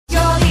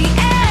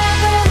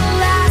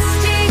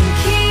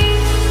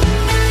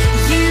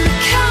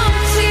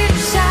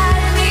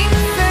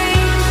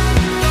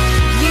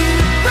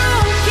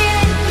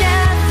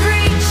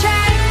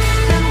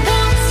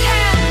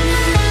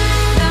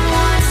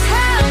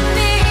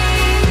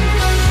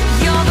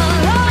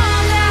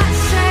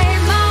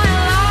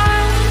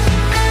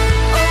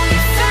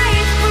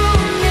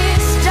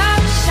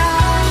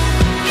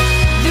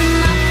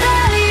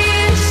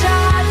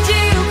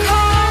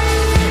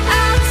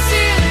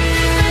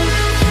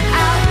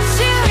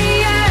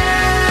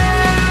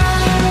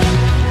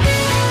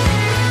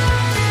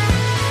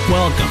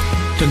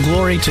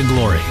Glory to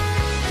Glory,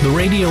 the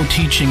radio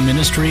teaching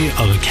ministry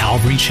of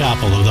Calvary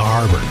Chapel of the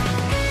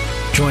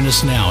Harbor. Join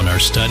us now in our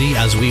study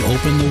as we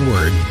open the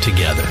Word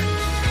together.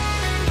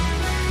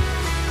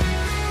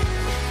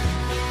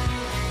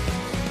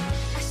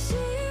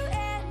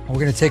 We're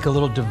going to take a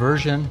little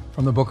diversion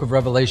from the book of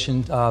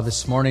Revelation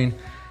this morning. You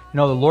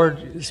know, the Lord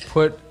has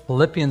put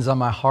Philippians on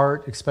my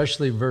heart,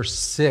 especially verse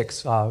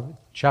 6,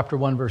 chapter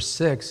 1, verse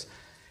 6,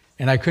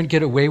 and I couldn't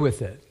get away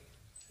with it.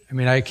 I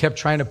mean, I kept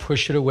trying to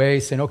push it away,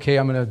 saying, okay,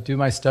 I'm going to do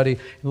my study.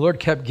 And the Lord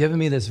kept giving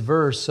me this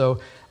verse,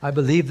 so I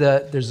believe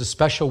that there's a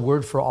special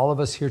word for all of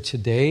us here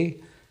today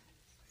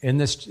in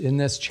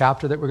this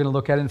chapter that we're going to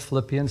look at in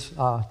Philippians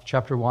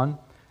chapter 1.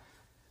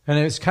 And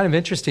it was kind of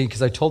interesting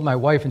because I told my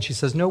wife, and she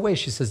says, no way.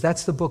 She says,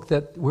 that's the book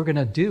that we're going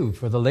to do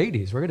for the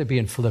ladies. We're going to be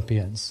in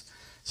Philippians.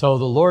 So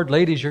the Lord,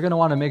 ladies, you're going to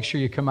want to make sure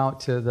you come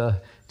out to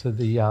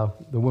the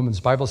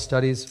women's Bible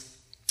studies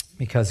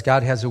because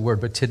God has a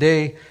word. But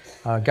today,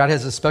 God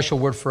has a special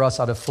word for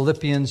us out of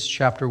Philippians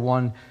chapter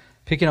 1,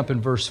 picking up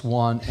in verse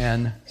 1.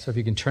 And so if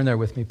you can turn there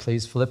with me,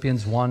 please.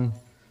 Philippians 1,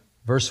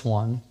 verse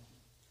 1.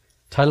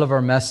 Title of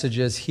our message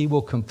is, He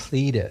Will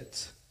Complete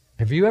It.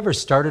 Have you ever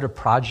started a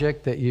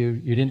project that you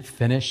didn't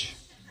finish?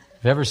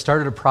 Have you ever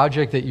started a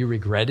project that you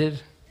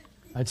regretted?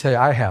 I'd say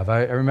I have.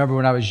 I remember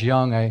when I was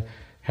young, I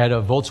had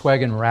a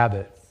Volkswagen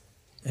Rabbit.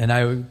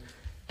 And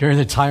during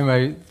the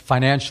time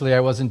financially I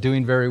wasn't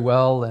doing very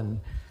well,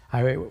 and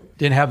I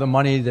didn't have the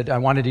money that I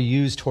wanted to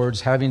use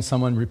towards having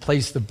someone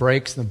replace the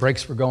brakes, and the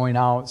brakes were going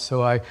out.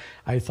 So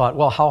I thought,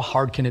 well, how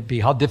hard can it be?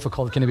 How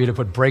difficult can it be to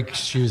put brake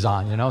shoes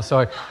on, you know?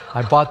 So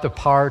I bought the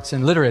parts,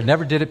 and literally I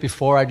never did it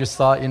before. I just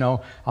thought, I'm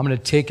going to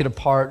take it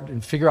apart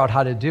and figure out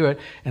how to do it.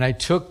 And I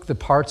took the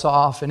parts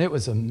off, and it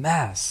was a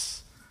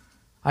mess.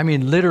 I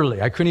mean,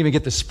 literally, I couldn't even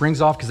get the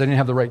springs off because I didn't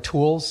have the right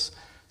tools.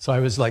 So I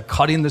was like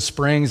cutting the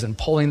springs and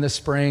pulling the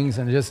springs,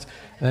 and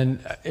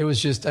it was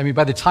just, I mean,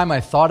 by the time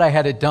I thought I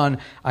had it done,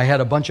 I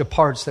had a bunch of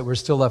parts that were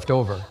still left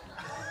over.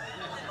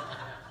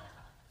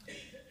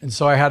 And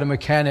so I had a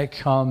mechanic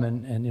come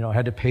and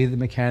had to pay the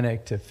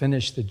mechanic to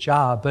finish the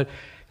job. But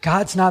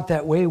God's not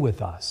that way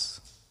with us.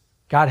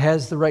 God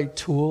has the right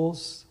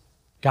tools.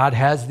 God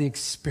has the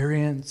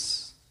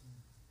experience.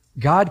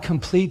 God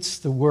completes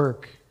the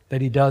work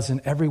that He does in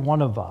every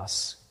one of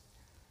us.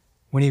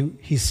 When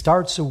he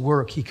starts a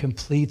work, He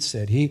completes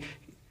it. He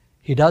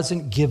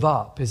doesn't give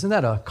up. Isn't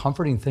that a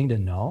comforting thing to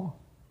know?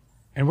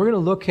 And we're going to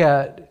look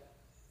at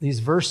these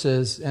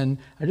verses, and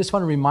I just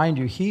want to remind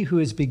you, He who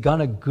has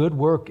begun a good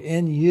work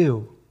in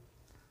you,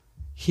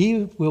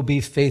 He will be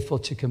faithful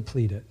to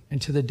complete it.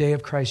 And to the day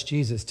of Christ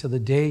Jesus, to the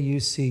day you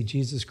see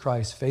Jesus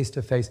Christ face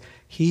to face,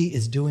 He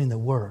is doing the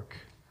work.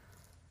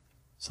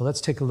 So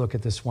let's take a look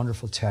at this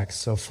wonderful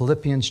text. So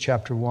Philippians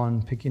chapter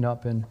 1, picking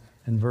up in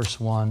verse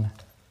 1.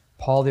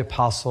 Paul the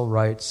apostle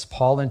writes,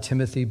 Paul and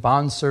Timothy,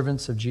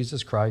 bondservants of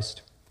Jesus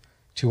Christ,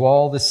 to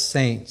all the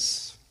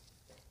saints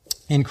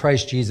in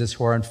Christ Jesus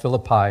who are in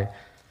Philippi,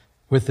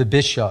 with the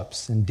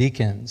bishops and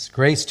deacons,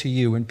 grace to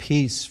you and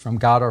peace from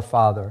God our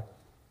Father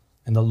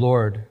and the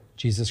Lord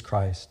Jesus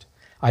Christ.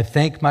 I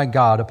thank my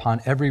God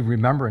upon every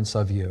remembrance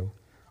of you,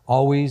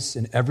 always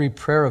in every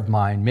prayer of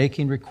mine,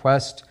 making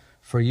request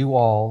for you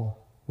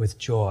all with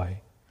joy,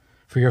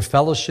 for your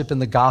fellowship in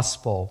the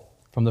gospel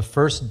from the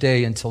first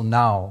day until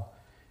now,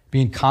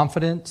 being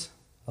confident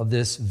of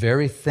this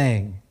very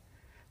thing,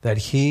 that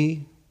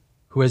He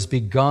who has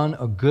begun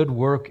a good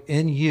work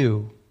in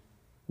you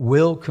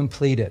will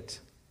complete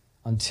it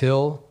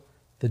until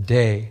the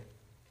day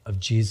of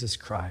Jesus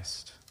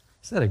Christ.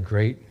 Isn't that a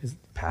great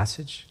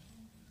passage?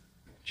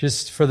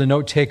 Just for the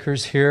note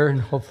takers here, and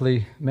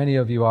hopefully many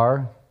of you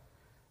are,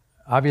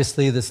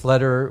 obviously this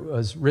letter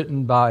was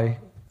written by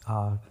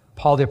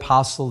Paul the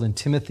apostle and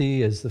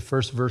Timothy, as the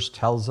first verse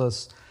tells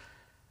us.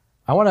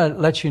 I want to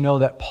let you know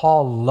that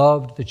Paul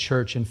loved the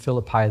church in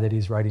Philippi that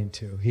he's writing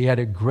to. He had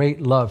a great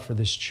love for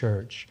this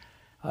church.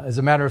 As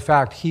a matter of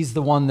fact, he's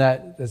the one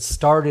that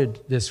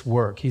started this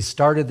work. He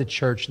started the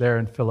church there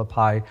in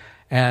Philippi,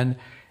 and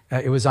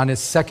it was on his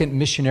second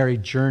missionary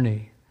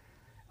journey.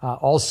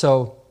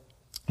 Also,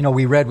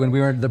 we read when we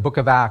were in the book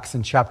of Acts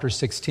in chapter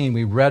 16,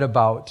 we read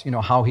about,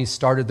 how he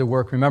started the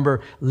work.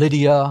 Remember,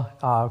 Lydia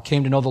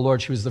came to know the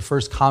Lord. She was the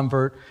first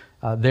convert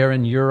there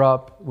in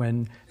Europe.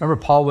 Remember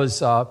Paul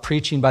was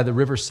preaching by the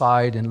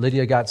riverside and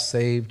Lydia got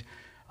saved.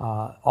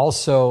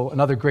 Also,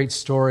 another great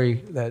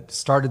story that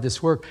started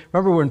this work.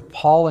 Remember when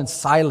Paul and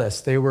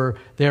Silas, they were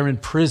there in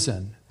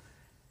prison.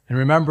 And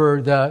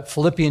remember the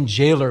Philippian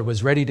jailer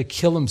was ready to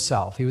kill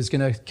himself. He was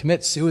going to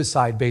commit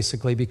suicide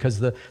basically because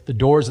the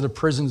doors of the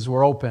prisons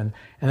were open.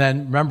 And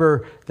then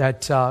remember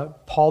that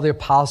Paul the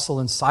apostle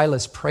and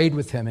Silas prayed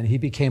with him and he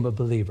became a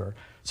believer.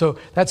 So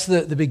that's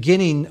the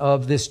beginning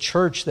of this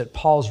church that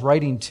Paul's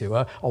writing to,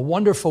 a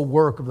wonderful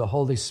work of the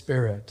Holy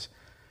Spirit.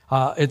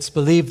 It's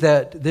believed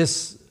that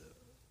this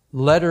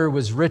letter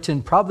was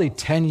written probably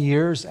 10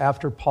 years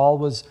after Paul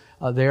was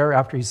there,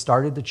 after he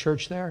started the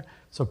church there.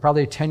 So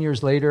probably 10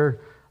 years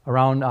later,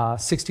 around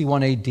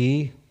 61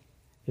 A.D.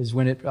 is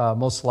when it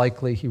most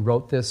likely he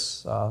wrote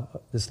this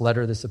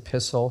letter, this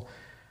epistle.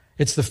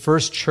 It's the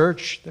first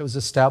church that was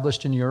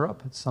established in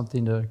Europe. It's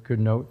something to good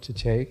note to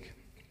take.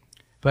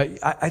 But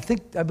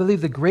I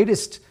believe the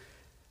greatest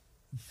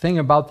thing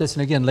about this,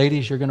 and again,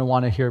 ladies, you're going to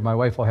want to hear, my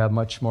wife will have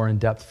much more in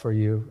depth for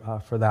you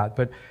for that.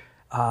 But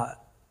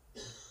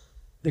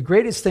the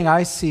greatest thing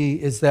I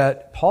see is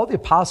that Paul the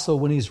Apostle,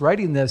 when he's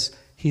writing this,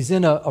 he's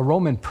in a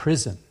Roman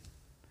prison.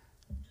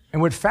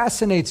 And what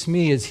fascinates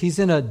me is he's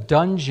in a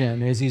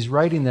dungeon as he's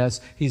writing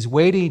this. He's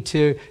waiting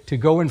to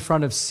go in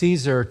front of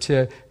Caesar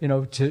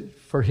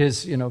for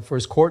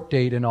his court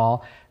date and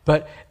all.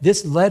 But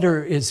this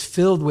letter is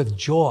filled with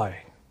joy.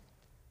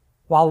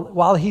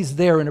 While he's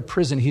there in a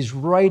prison, he's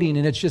writing,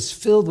 and it's just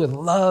filled with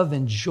love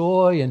and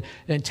joy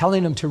and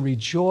telling him to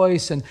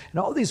rejoice and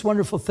all these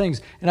wonderful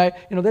things. And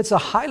that's a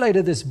highlight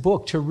of this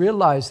book, to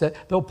realize that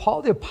though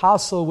Paul the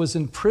Apostle was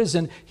in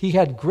prison, he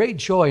had great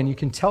joy, and you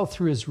can tell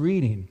through his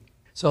reading.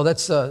 So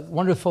that's a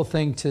wonderful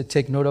thing to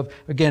take note of.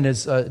 Again,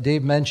 as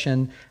Dave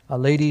mentioned,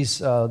 ladies,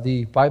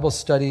 the Bible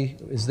study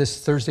is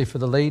this Thursday for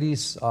the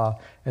ladies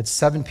at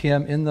 7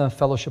 p.m. in the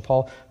fellowship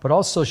hall. But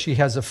also she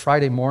has a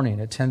Friday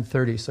morning at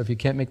 10:30. So if you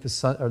can't make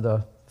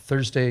the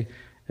Thursday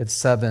at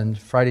 7,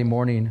 Friday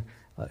morning,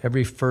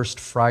 every first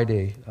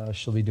Friday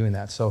she'll be doing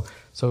that. So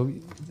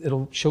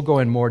she'll go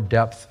in more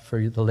depth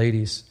for the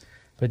ladies.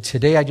 But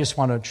today I just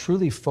want to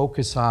truly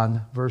focus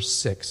on verse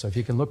 6. So if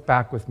you can look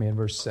back with me in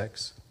verse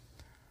 6.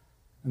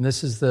 And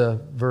this is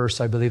the verse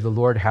I believe the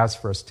Lord has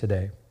for us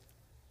today.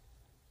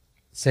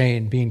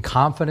 Saying, being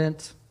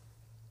confident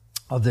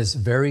of this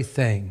very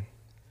thing,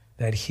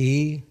 that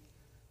he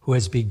who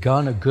has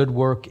begun a good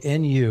work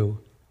in you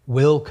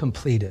will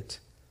complete it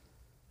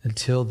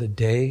until the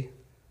day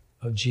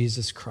of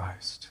Jesus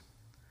Christ.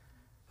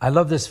 I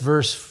love this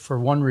verse for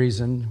one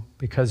reason,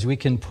 because we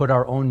can put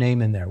our own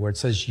name in there. Where it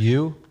says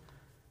you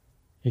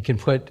can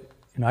put,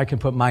 I can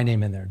put my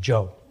name in there,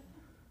 Joe.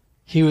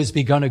 He who has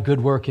begun a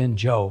good work in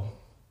Joe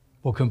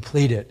will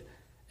complete it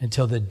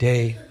until the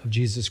day of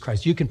Jesus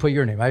Christ. You can put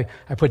your name. I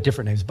put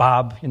different names.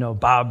 Bob,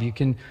 Bob, you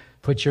can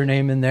put your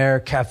name in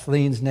there.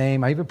 Kathleen's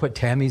name. I even put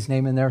Tammy's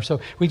name in there.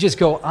 So we just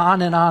go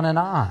on and on and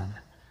on.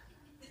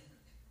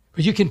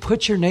 But you can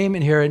put your name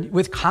in here, and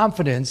with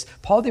confidence,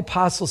 Paul the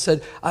Apostle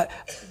said,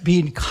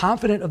 being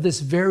confident of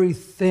this very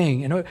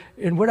thing.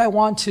 And what I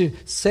want to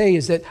say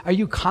is that, are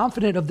you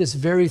confident of this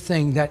very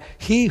thing, that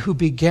he who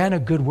began a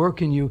good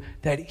work in you,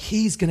 that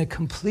he's going to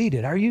complete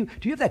it? Do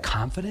you have that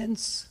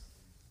confidence?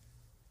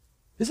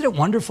 Isn't it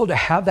wonderful to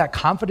have that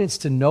confidence,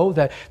 to know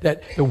that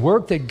the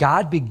work that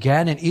God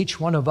began in each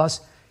one of us,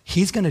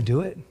 he's going to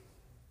do it.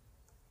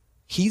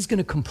 He's going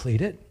to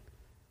complete it.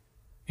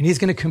 And he's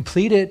going to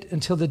complete it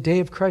until the day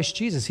of Christ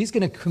Jesus. He's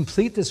going to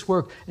complete this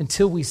work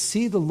until we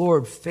see the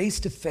Lord face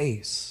to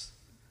face.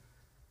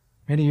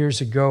 Many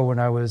years ago, when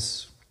I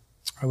was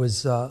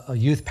a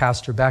youth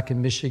pastor back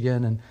in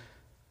Michigan,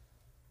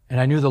 and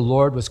I knew the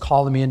Lord was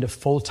calling me into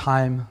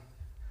full-time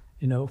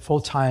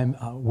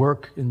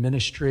work in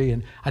ministry,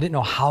 and I didn't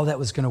know how that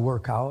was going to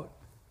work out.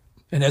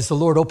 And as the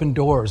Lord opened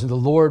doors, and the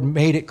Lord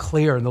made it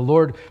clear, and the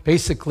Lord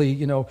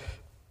basically,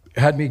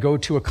 had me go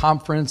to a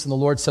conference, and the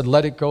Lord said,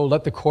 let it go,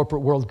 let the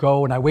corporate world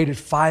go. And I waited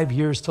 5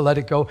 years to let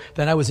it go.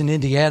 Then I was in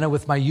Indiana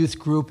with my youth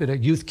group at a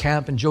youth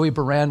camp, and Joey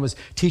Baran was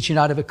teaching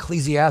out of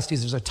Ecclesiastes.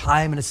 There's a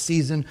time and a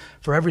season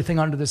for everything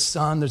under the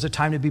sun. There's a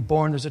time to be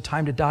born. There's a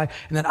time to die.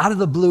 And then out of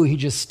the blue, he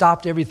just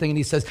stopped everything, and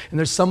he says, and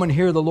there's someone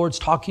here the Lord's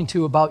talking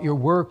to about your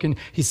work, and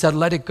he said,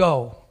 let it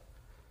go.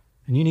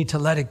 And you need to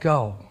let it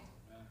go.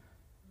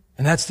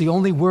 And that's the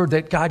only word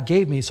that God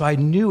gave me. So I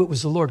knew it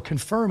was the Lord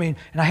confirming,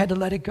 and I had to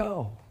let it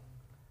go.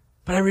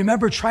 But I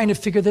remember trying to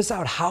figure this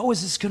out. How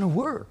is this going to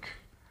work?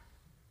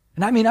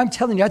 And I'm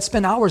telling you, I'd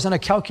spend hours on a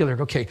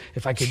calculator. Okay,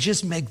 if I could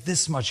just make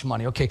this much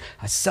money. Okay,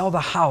 I sell the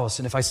house.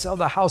 And if I sell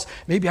the house,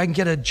 maybe I can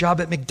get a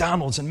job at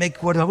McDonald's and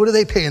make, what are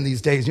they paying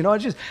these days? I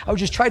would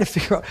just try to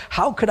figure out,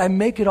 how could I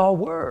make it all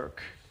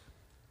work?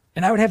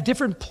 And I would have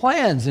different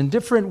plans and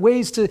different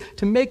ways to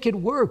make it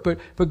work.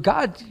 But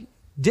God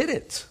did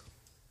it.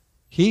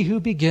 He who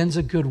begins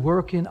a good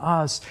work in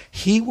us,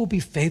 he will be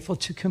faithful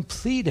to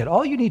complete it.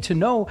 All you need to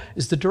know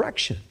is the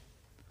direction.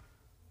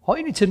 All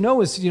you need to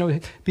know is,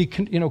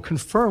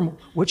 confirm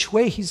which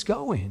way he's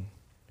going.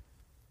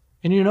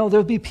 And,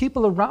 there'll be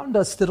people around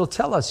us that'll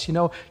tell us,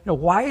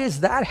 why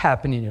is that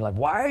happening in your life?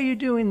 Why are you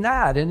doing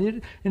that?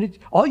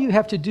 All you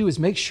have to do is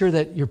make sure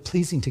that you're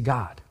pleasing to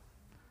God.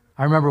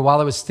 I remember while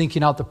I was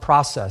thinking out the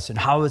process and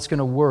how it's going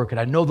to work, and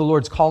I know the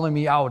Lord's calling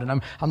me out, and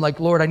I'm like,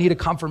 Lord, I need a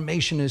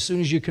confirmation. And as soon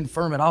as you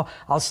confirm it,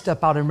 I'll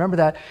step out. I remember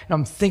that, and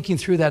I'm thinking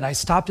through that, and I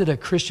stopped at a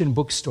Christian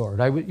bookstore.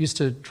 I used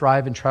to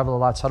drive and travel a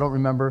lot, so I don't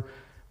remember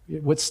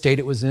what state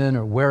it was in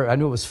or where. I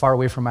knew it was far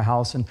away from my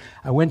house, and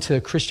I went to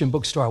a Christian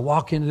bookstore. I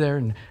walk into there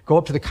and go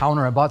up to the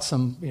counter. I bought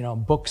some,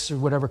 books or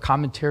whatever,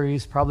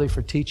 commentaries probably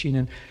for teaching,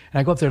 and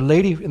I go up there,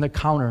 lady in the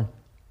counter.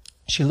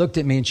 She looked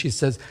at me and she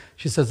says,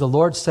 the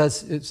Lord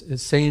is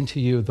saying to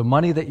you, the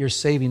money that you're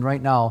saving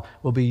right now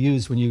will be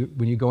used when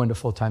you go into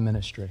full-time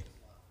ministry.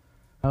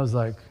 I was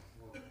like,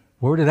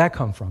 where did that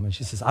come from? And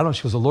she says, I don't know.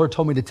 She goes, the Lord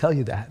told me to tell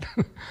you that.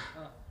 And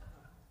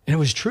it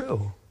was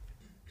true.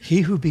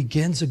 He who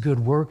begins a good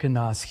work in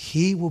us,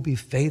 he will be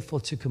faithful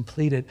to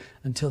complete it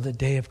until the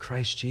day of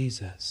Christ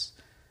Jesus.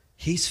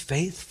 He's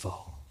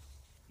faithful.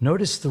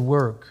 Notice the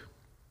work,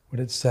 what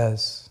it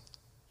says.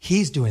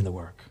 He's doing the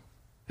work.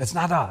 It's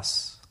not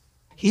us.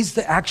 He's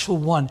the actual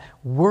one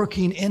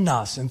working in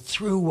us and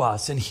through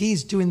us, and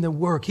he's doing the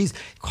work. He's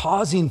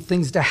causing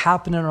things to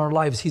happen in our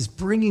lives. He's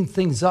bringing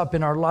things up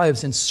in our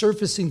lives and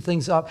surfacing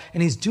things up,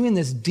 and he's doing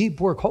this deep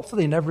work,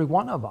 hopefully in every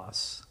one of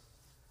us.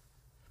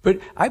 But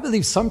I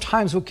believe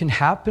sometimes what can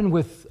happen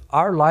with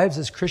our lives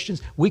as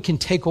Christians, we can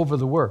take over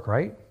the work,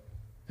 right?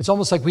 It's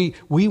almost like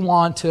we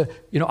want to,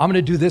 I'm going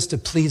to do this to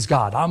please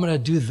God. I'm going to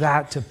do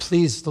that to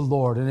please the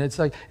Lord. And it's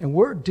like, and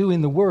we're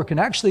doing the work. And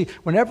actually,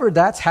 whenever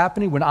that's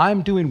happening, when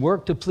I'm doing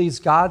work to please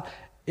God,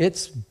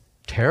 it's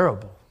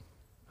terrible.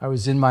 I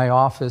was in my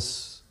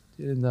office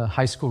in the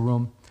high school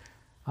room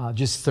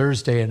just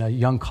Thursday, and a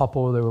young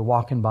couple, they were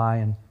walking by,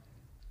 and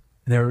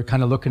they were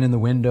kind of looking in the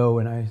window,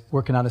 and I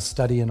working on a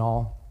study and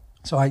all.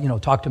 So I,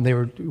 talked to them. They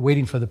were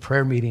waiting for the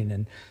prayer meeting.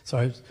 And so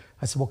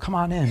I said, well, come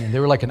on in. And they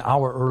were like an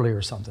hour early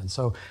or something.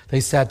 So they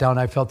sat down.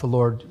 I felt the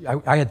Lord,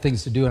 I had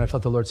things to do, and I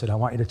felt the Lord said, I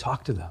want you to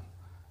talk to them.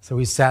 So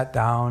we sat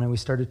down and we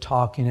started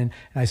talking, and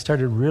I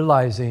started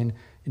realizing,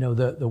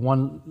 the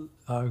one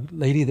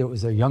lady that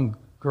was a young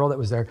girl that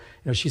was there,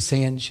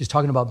 she's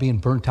talking about being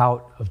burnt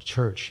out of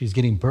church. She's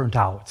getting burnt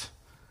out.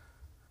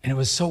 And it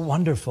was so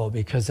wonderful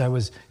because I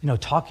was,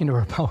 talking to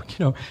her about,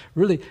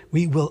 really,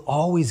 we will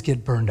always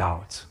get burned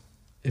out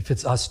if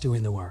it's us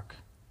doing the work.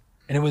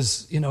 And it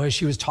was, as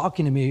she was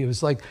talking to me, it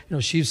was like,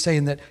 she was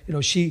saying that,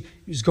 she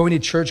was going to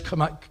church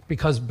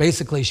because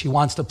basically she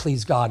wants to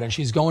please God. And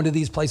she's going to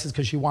these places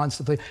because she wants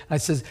to please. And I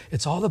says,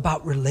 it's all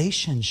about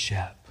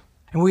relationship.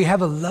 And we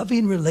have a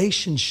loving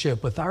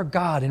relationship with our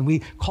God, and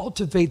we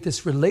cultivate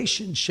this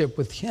relationship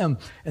with him.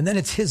 And then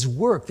it's his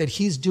work that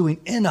he's doing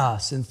in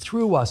us and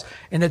through us.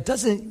 And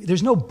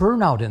there's no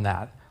burnout in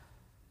that.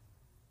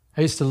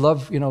 I used to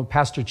love,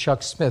 Pastor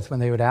Chuck Smith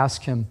when they would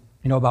ask him,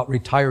 about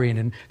retiring,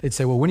 and they'd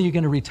say, well, when are you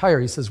going to retire?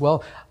 He says,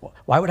 well,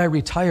 why would I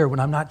retire when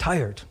I'm not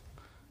tired?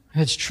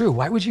 And it's true.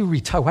 Why would you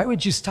retire? Why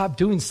would you stop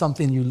doing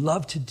something you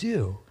love to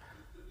do?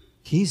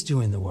 He's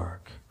doing the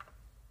work.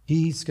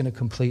 He's going to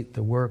complete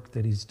the work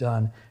that he's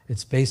done.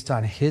 It's based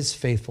on his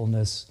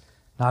faithfulness,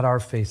 not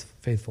our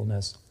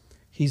faithfulness.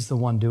 He's the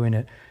one doing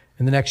it.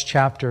 In the next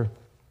chapter,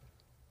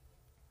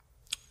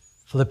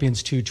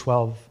 Philippians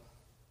 2:12,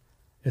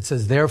 it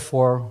says,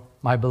 therefore,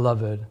 my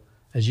beloved,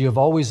 as you have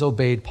always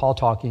obeyed, Paul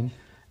talking,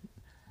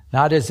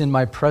 not as in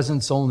my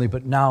presence only,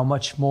 but now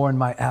much more in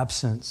my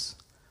absence.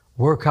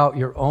 Work out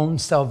your own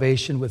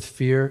salvation with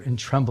fear and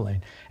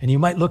trembling. And you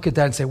might look at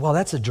that and say, well,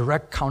 that's a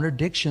direct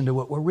contradiction to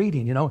what we're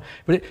reading,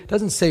 But it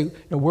doesn't say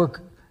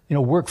work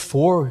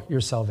for your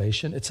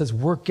salvation. It says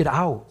work it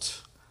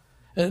out.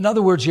 In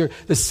other words,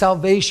 the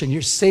salvation,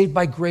 you're saved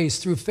by grace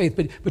through faith,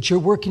 but you're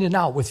working it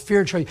out with fear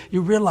and trembling.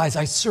 You realize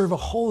I serve a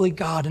holy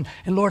God,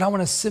 and Lord, I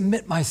want to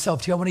submit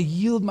myself to you. I want to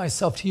yield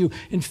myself to you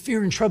in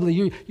fear and trembling.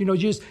 You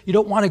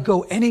don't want to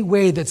go any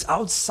way that's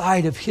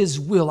outside of his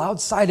will,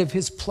 outside of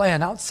his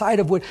plan, outside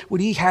of what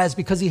he has,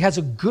 because he has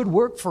a good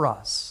work for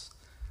us.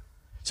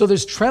 So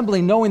there's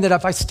trembling, knowing that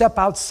if I step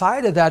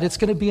outside of that, it's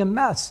going to be a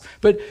mess.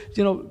 But,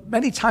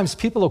 many times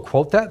people will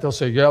quote that. They'll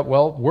say, yeah,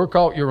 well, work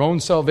out your own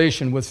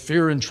salvation with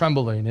fear and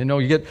trembling.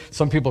 You get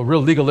some people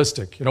real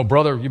legalistic.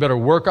 Brother, you better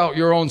work out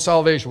your own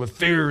salvation with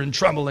fear and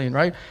trembling,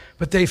 right?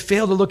 But they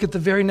fail to look at the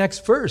very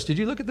next verse. Did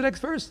you look at the next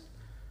verse?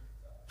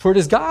 For it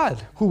is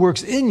God who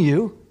works in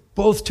you,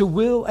 both to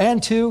will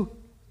and to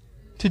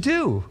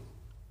do,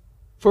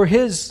 for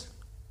his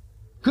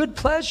good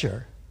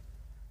pleasure.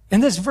 In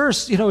this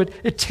verse,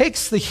 it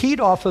takes the heat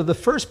off of the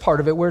first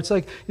part of it where it's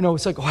like,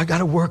 oh, I got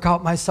to work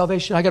out my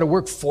salvation. I got to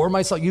work for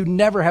myself. You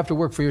never have to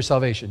work for your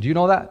salvation. Do you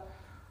know that?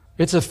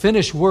 It's a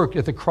finished work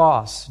at the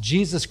cross.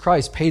 Jesus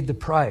Christ paid the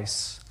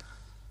price.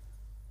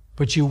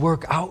 But you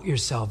work out your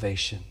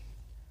salvation.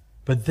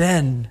 But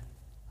then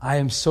I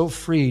am so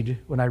freed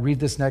when I read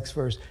this next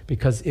verse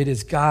because it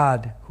is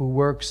God who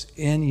works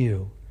in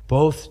you,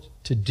 both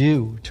to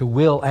do, to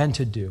will, and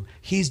to do.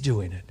 He's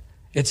doing it.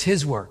 It's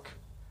his work.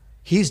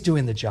 He's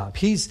doing the job.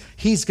 He's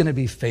going to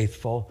be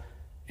faithful,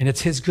 and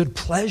it's his good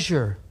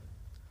pleasure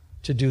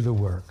to do the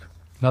work.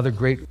 Another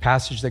great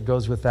passage that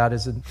goes with that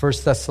is in 1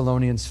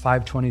 Thessalonians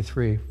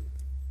 5:23.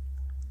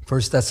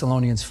 1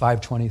 Thessalonians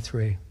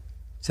 5:23. It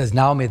says,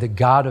 now may the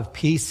God of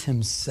peace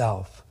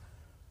himself.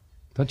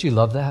 Don't you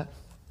love that?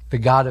 The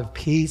God of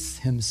peace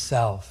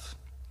himself.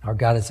 Our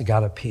God is a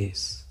God of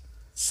peace.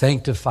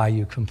 Sanctify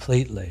you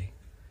completely.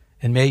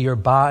 And may your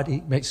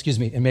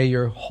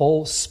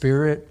whole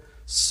spirit,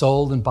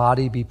 soul, and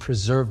body be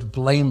preserved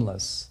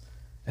blameless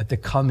at the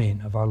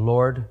coming of our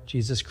Lord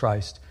Jesus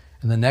Christ.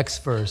 And the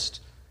next verse,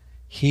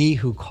 he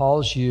who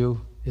calls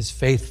you is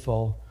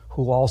faithful,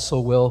 who also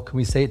will, can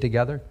we say it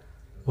together?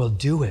 Will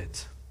do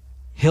it.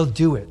 He'll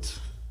do it.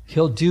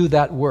 He'll do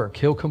that work.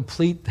 He'll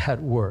complete that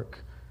work.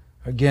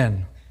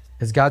 Again,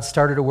 has God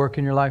started a work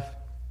in your life?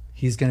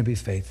 He's going to be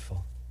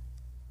faithful.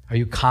 Are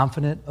you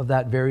confident of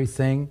that very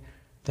thing?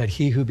 that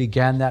he who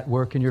began that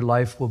work in your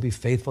life will be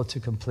faithful to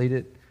complete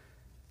it?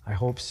 I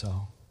hope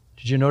so.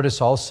 Did you notice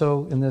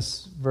also in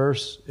this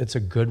verse, it's a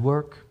good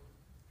work?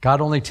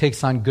 God only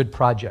takes on good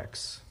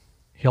projects.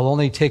 He'll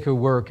only take a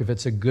work if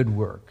it's a good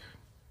work.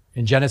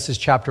 In Genesis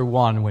chapter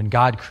 1, when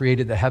God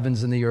created the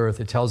heavens and the earth,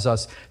 it tells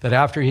us that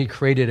after he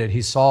created it,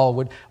 he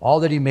saw all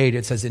that he made.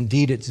 It says,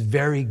 indeed, it's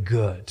very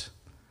good.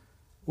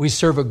 We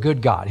serve a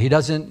good God. He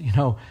doesn't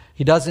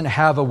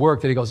have a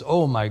work that he goes,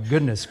 oh my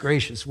goodness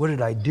gracious, what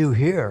did I do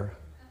here?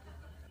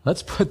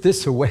 Let's put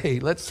this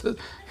away. It's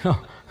not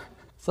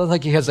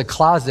like he has a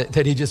closet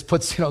that he just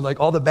puts, like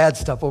all the bad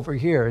stuff over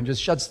here and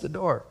just shuts the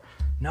door.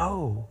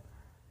 No.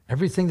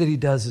 Everything that he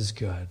does is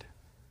good.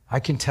 I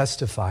can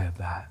testify of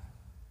that.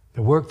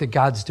 The work that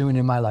God's doing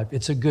in my life,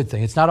 it's a good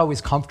thing. It's not always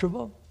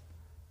comfortable.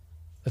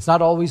 It's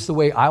not always the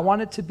way I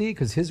want it to be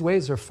because his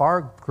ways are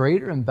far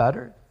greater and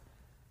better.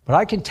 But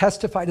I can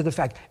testify to the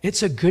fact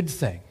it's a good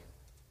thing.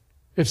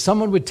 If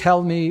someone would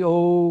tell me,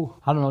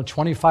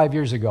 25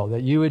 years ago,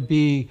 that you would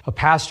be a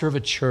pastor of a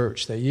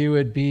church, that you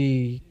would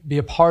be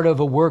a part of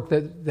a work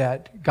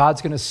that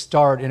God's going to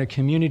start in a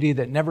community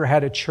that never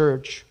had a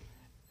church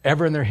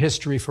ever in their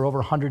history for over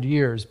 100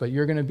 years, but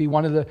you're going to be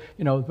one of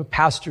the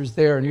pastors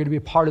there and you're going to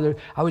be a part of it,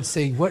 I would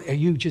say, what, are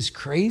you just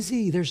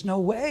crazy? There's no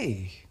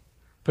way.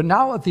 But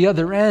now at the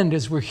other end,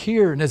 as we're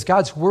here and as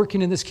God's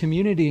working in this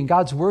community and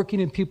God's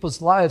working in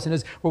people's lives and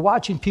as we're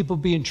watching people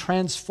being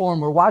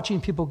transformed, we're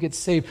watching people get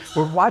saved,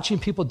 we're watching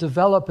people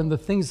develop in the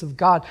things of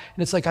God.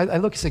 And it's like, I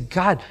look and say,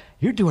 God,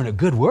 you're doing a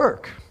good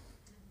work.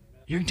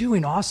 You're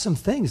doing awesome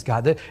things,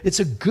 God. It's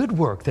a good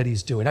work that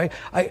he's doing.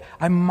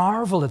 I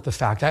marvel at the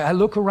fact. I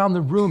look around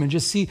the room and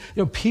just see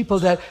people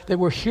that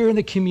were here in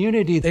the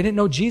community. They didn't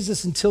know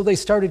Jesus until they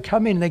started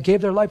coming and they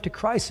gave their life to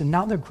Christ. And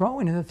now they're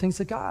growing in the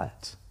things of God.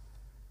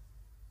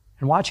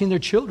 And watching their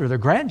children, their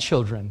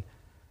grandchildren,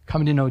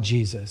 coming to know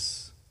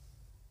Jesus.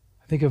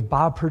 I think of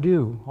Bob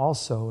Perdue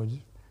also,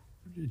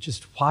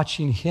 just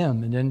watching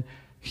him and then,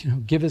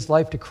 give his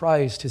life to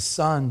Christ, his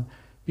son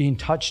being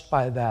touched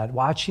by that,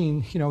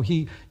 watching,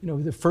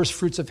 the first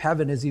fruits of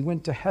heaven as he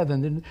went to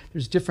heaven. Then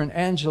there's different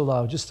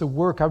Angela, just the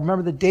work. I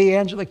remember the day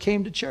Angela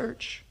came to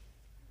church,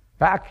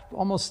 back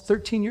almost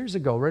 13 years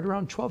ago, right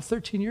around 12,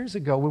 13 years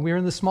ago when we were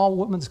in the small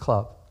women's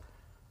club.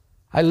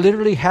 I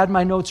literally had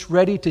my notes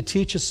ready to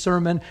teach a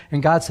sermon,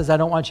 and God says, I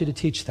don't want you to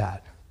teach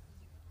that.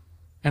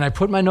 And I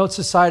put my notes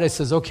aside. I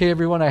says, okay,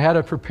 everyone, I had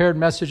a prepared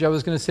message I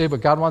was going to say,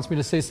 but God wants me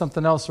to say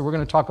something else, so we're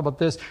going to talk about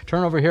this.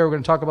 Turn over here. We're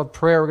going to talk about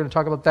prayer. We're going to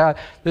talk about that,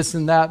 this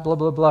and that, blah,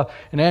 blah, blah.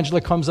 And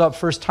Angela comes up,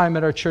 first time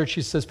at our church.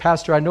 She says,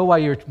 Pastor, I know why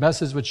your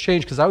message was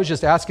changed, because I was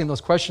just asking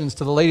those questions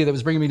to the lady that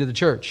was bringing me to the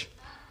church.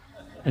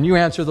 And you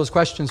answered those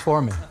questions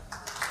for me.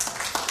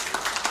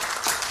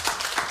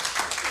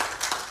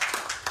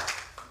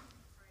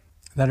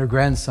 Then her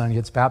grandson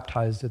gets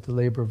baptized at the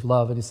Labor of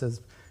Love, and he says,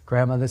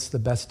 Grandma, this is the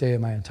best day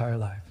of my entire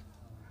life.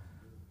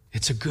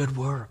 It's a good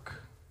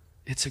work.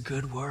 It's a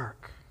good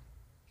work.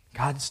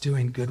 God's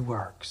doing good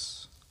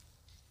works.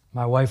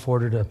 My wife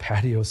ordered a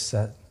patio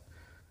set.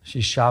 She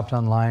shopped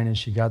online, and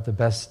she got the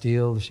best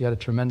deal. She got a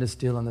tremendous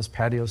deal on this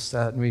patio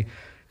set, and we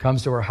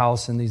comes to her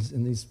house in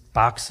these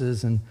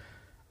boxes, and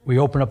we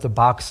open up the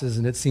boxes,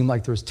 and it seemed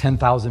like there was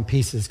 10,000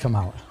 pieces come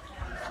out.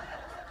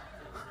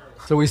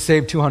 So we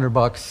saved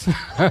 $200.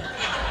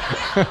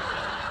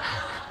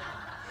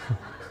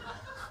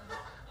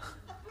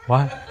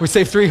 What? We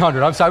saved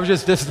 $300. I'm sorry.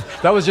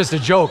 That was just a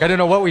joke. I didn't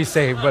know what we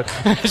saved, but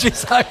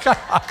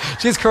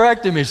she's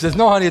correcting me. She says,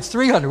 "No, honey, it's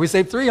 $300. We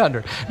saved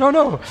 $300."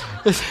 No.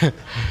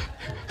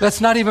 That's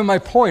not even my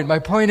point. My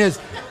point is,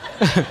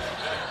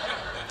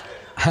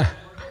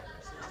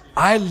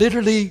 I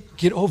literally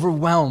get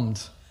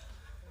overwhelmed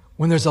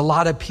when there's a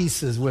lot of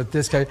pieces with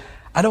this guy.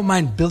 I don't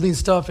mind building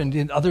stuff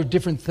and other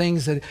different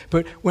things,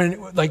 but when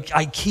like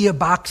IKEA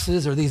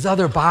boxes or these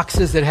other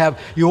boxes that have,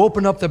 you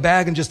open up the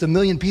bag and just a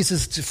million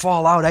pieces to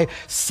fall out,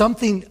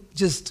 something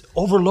just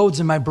overloads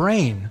in my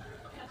brain.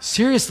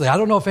 Seriously, I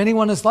don't know if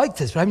anyone is like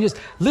this, but I'm just,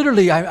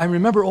 literally, I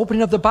remember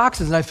opening up the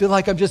boxes and I feel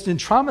like I'm just in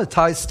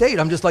traumatized state.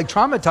 I'm just like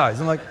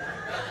traumatized. I'm like,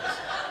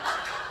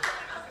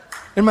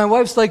 and my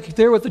wife's like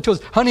there with the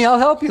tools. Honey, I'll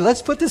help you.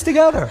 Let's put this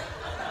together.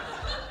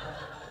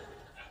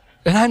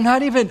 And I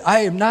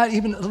am not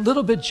even a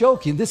little bit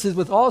joking. This is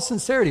with all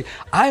sincerity.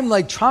 I'm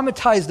like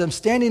traumatized. I'm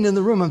standing in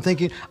the room. I'm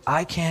thinking,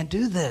 I can't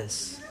do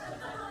this.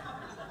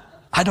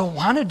 I don't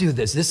want to do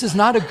this. This is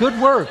not a good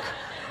work.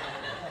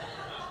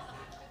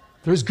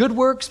 There's good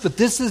works, but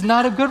this is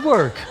not a good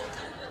work.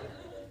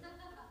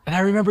 And I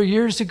remember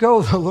years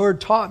ago, the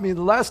Lord taught me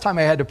the last time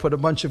I had to put a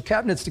bunch of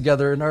cabinets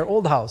together in our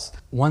old house,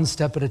 one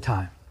step at a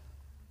time.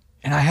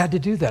 And I had to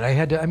do that.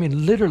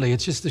 Literally,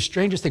 it's just the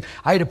strangest thing.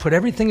 I had to put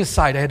everything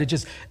aside. I had to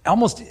just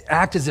almost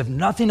act as if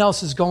nothing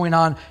else is going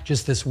on.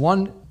 Just this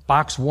one,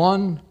 box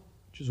one,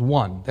 just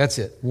one. That's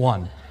it,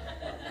 one.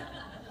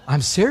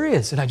 I'm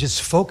serious. And I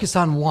just focus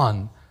on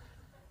one.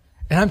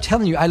 And I'm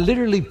telling you, I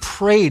literally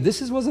prayed.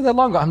 Wasn't that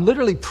long ago. I'm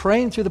literally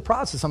praying through the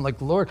process. I'm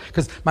like, Lord,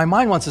 because my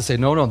mind wants to say,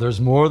 no,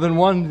 there's more than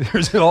one.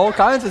 There's all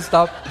kinds of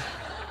stuff.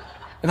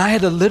 And I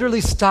had to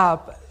literally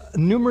stop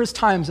numerous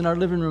times in our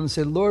living room and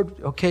say, Lord,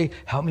 okay,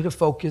 help me to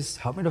focus.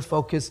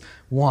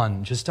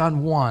 One, just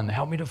on one.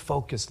 Help me to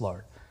focus,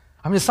 Lord.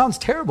 I mean, it sounds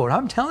terrible. And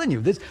I'm telling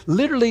you, this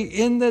literally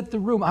in the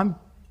room, I'm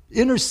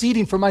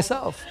interceding for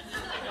myself.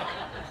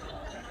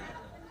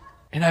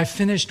 And I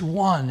finished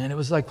one, and it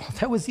was like, well,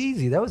 that was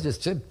easy. That was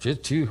just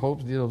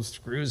two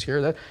screws here.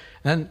 And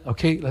then,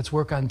 okay, let's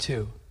work on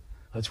 2.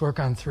 Let's work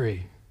on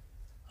 3.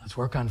 Let's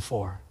work on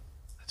 4.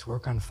 Let's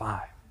work on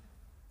 5.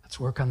 Let's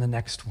work on the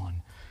next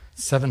one.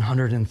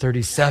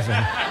 737.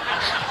 And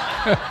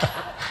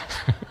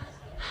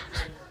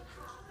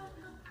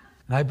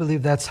I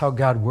believe that's how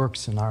God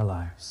works in our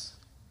lives.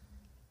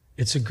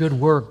 It's a good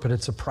work, but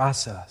it's a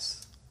process.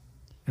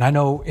 And I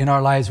know in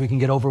our lives we can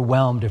get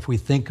overwhelmed if we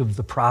think of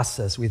the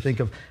process. We think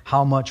of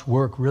how much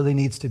work really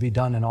needs to be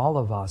done in all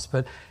of us.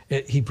 But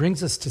he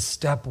brings us to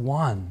step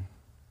 1,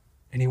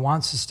 and he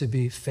wants us to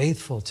be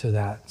faithful to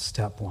that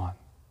step 1.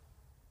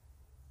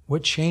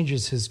 What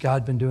changes has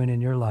God been doing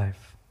in your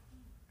life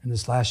in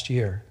this last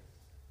year?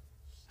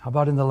 How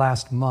about in the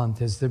last month?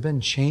 Has there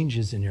been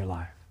changes in your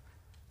life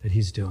that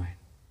he's doing?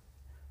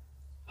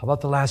 How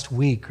about the last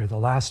week or the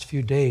last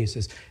few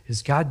days?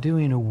 Is God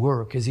doing a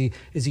work? Is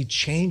he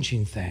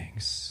changing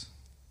things?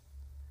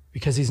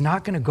 Because he's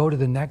not going to go to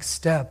the next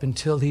step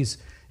until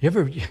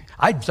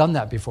I've done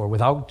that before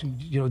without,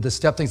 the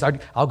step things.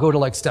 I'll go to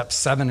like step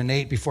 7 and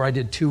 8 before I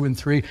did 2 and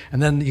 3. And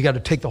then you got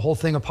to take the whole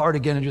thing apart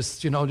again and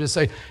just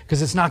say,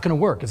 because it's not going to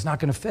work. It's not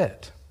going to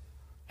fit.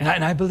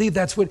 And I believe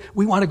that's what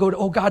we want to go to.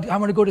 Oh, God, I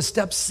want to go to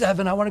step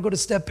 7. I want to go to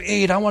step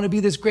 8. I want to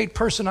be this great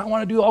person. I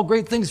want to do all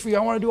great things for you.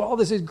 I want to do all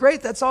this. It's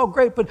great. That's all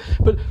great. But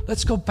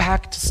let's go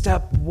back to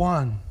step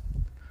 1.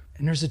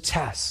 And there's a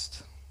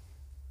test.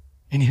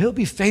 And he'll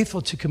be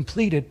faithful to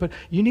complete it. But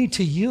you need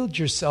to yield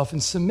yourself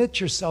and submit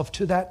yourself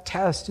to that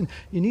test. And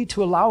you need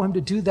to allow him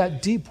to do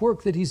that deep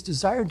work that he's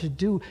desired to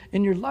do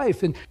in your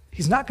life. And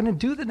he's not going to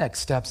do the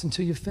next steps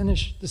until you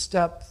finish the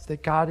step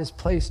that God has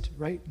placed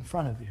right in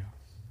front of you.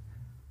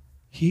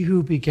 He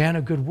who began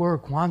a good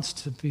work wants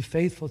to be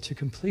faithful to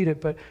complete it,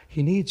 but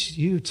he needs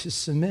you to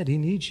submit. He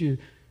needs you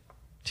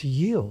to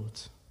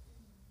yield.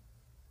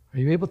 Are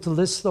you able to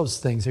list those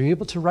things? Are you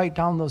able to write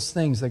down those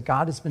things that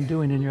God has been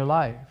doing in your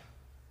life?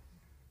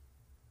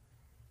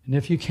 And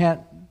if you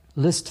can't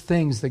list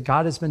things that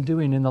God has been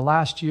doing in the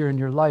last year in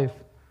your life,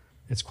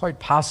 it's quite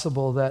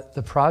possible that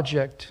the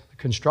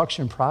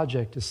construction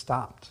project is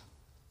stopped.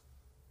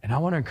 And I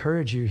want to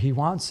encourage you, he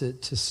wants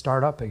it to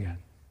start up again.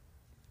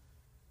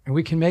 And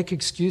we can make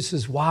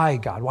excuses, why,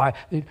 God? Why,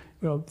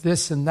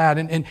 this and that.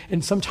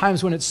 And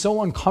sometimes when it's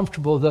so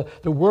uncomfortable,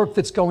 the work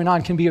that's going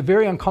on can be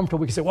very uncomfortable.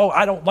 We can say, well,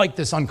 I don't like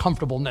this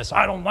uncomfortableness.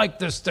 I don't like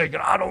this thing.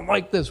 I don't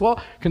like this. Well,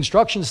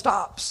 construction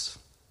stops.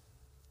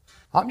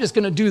 I'm just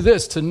going to do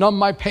this to numb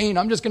my pain.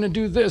 I'm just going to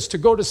do this to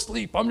go to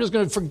sleep. I'm just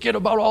going to forget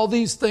about all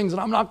these things, and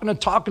I'm not going to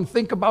talk and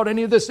think about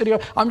any of this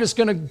anymore. I'm just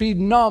going to be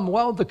numb.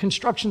 Well, the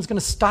construction's going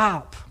to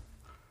stop.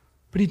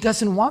 But he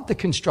doesn't want the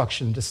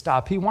construction to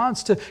stop. He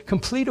wants to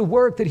complete a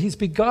work that he's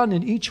begun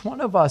in each one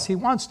of us. He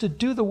wants to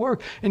do the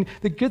work. And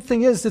the good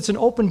thing is it's an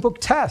open book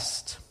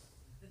test.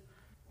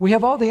 We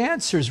have all the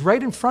answers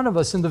right in front of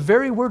us in the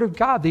very Word of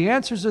God. The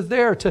answers are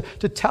there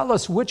to tell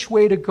us which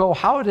way to go,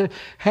 how to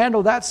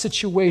handle that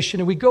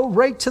situation. And we go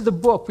right to the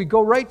book.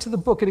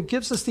 And it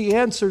gives us the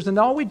answers. And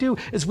all we do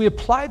is we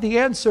apply the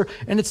answer,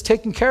 and it's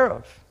taken care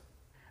of.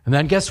 And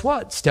then guess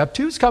what? Step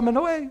 2 is coming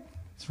away.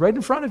 It's right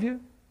in front of you.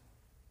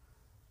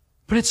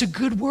 But it's a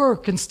good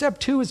work, and step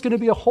 2 is going to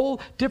be a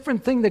whole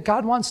different thing that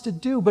God wants to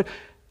do. But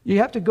you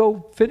have to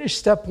go finish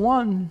step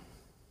 1.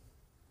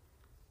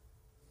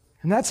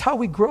 And that's how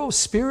we grow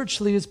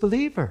spiritually as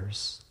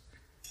believers.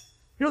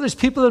 There's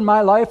people in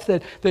my life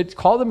that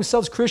call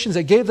themselves Christians.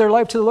 They gave their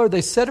life to the Lord.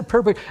 They said a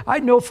prayer, but I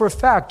know for a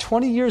fact,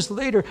 20 years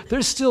later,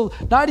 they're still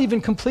not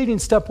even completing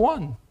step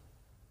 1.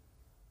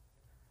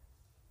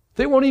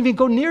 They won't even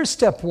go near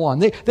step 1.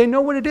 They know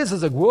what it is.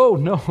 It's like, whoa,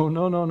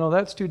 no,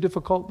 that's too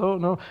difficult.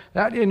 No,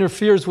 that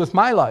interferes with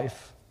my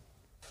life.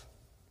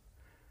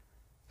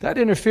 That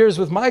interferes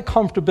with my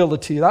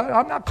comfortability.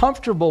 I'm not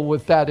comfortable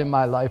with that in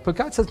my life. But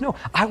God says, no,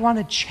 I want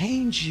to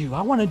change you.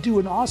 I want to do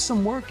an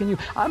awesome work in you.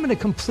 I'm going to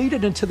complete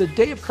it until the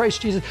day of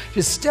Christ Jesus.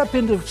 Just step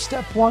into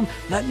step 1.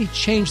 Let me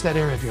change that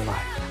area of your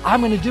life.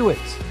 I'm going to do it.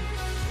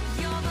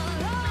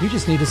 You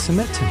just need to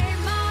submit to me.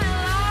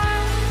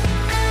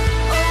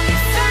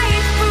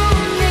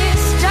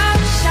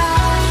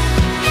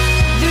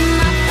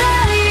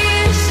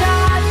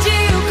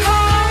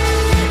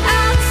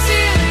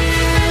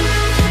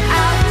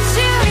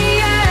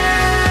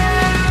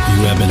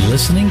 You have been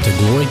listening to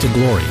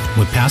Glory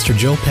with Pastor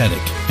Joe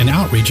Pettick, an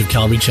outreach of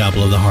Calvary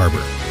Chapel of the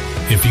Harbor.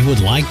 If you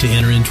would like to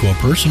enter into a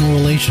personal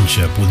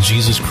relationship with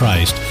Jesus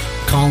Christ,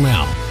 call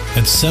now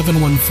at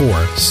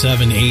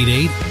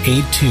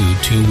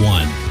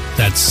 714-788-8221.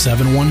 That's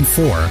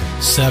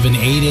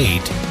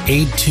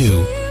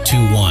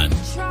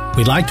 714-788-8221.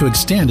 We'd like to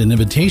extend an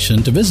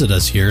invitation to visit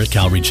us here at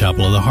Calvary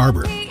Chapel of the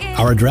Harbor.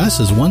 Our address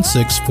is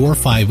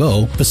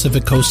 16450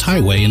 Pacific Coast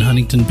Highway in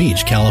Huntington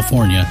Beach,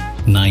 California,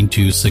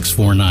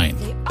 92649.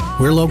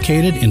 We're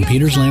located in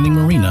Peters Landing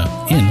Marina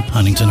in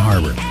Huntington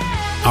Harbor.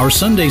 Our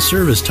Sunday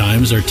service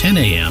times are 10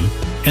 a.m.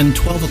 and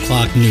 12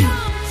 o'clock noon.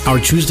 Our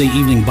Tuesday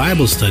evening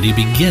Bible study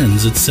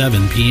begins at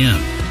 7 p.m.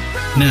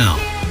 Now,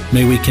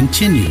 may we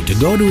continue to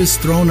go to His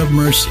throne of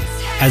mercy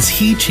as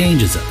He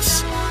changes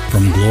us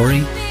from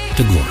glory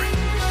to glory.